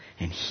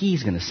 And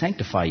He's going to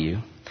sanctify you.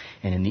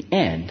 And in the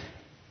end,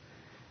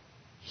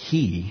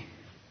 He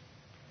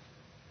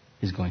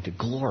is going to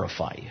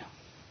glorify you.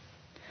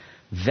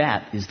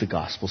 That is the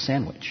gospel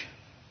sandwich.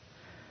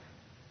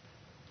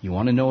 You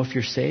want to know if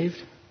you're saved?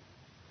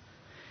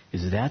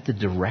 Is that the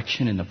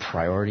direction and the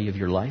priority of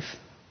your life?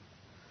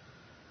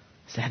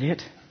 Is that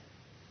it?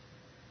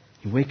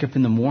 You wake up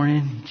in the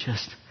morning,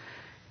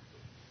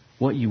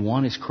 what you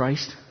want is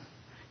Christ,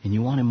 and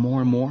you want Him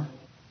more and more?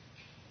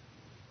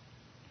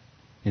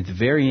 At the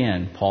very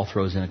end, Paul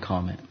throws in a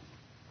comment.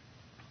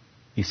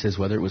 He says,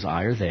 whether it was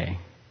I or they,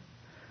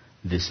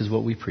 this is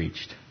what we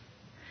preached,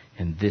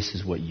 and this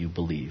is what you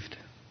believed.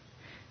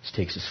 This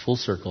takes us full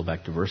circle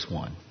back to verse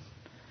 1.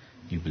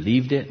 You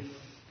believed it,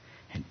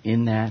 and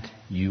in that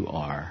you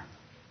are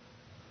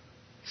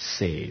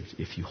saved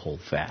if you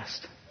hold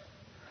fast.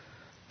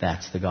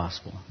 That's the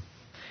gospel.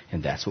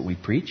 And that's what we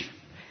preach.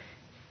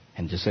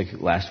 And just like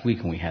last week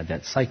when we had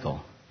that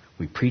cycle,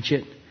 we preach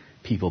it,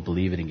 people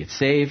believe it and get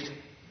saved,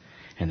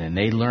 and then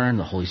they learn,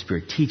 the Holy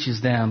Spirit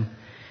teaches them,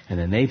 and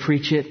then they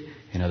preach it,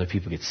 and other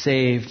people get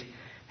saved,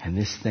 and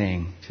this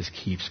thing just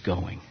keeps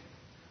going.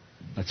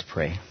 Let's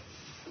pray.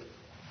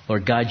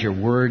 Lord God, your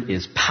word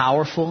is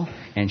powerful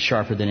and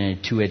sharper than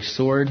any two-edged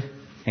sword.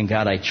 And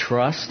God, I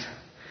trust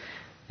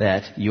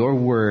that your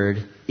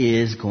word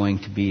is going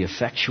to be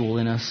effectual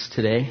in us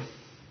today.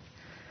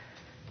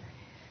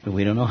 But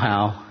we don't know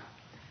how.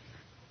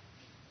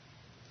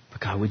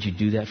 But God, would you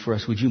do that for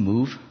us? Would you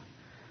move?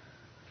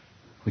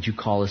 Would you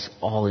call us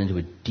all into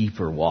a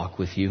deeper walk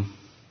with you?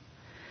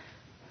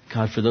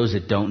 God, for those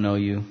that don't know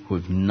you, who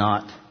have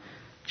not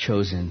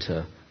chosen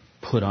to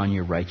put on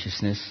your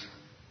righteousness,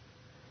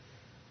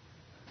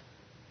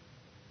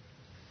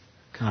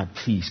 God,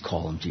 please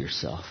call them to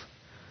yourself.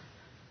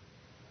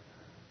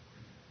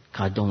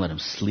 God, don't let them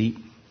sleep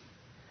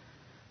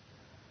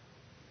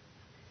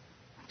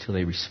until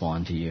they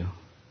respond to you.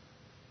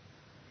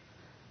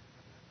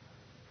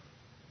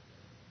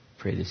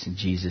 Pray this in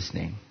Jesus'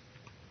 name.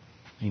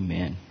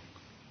 Amen.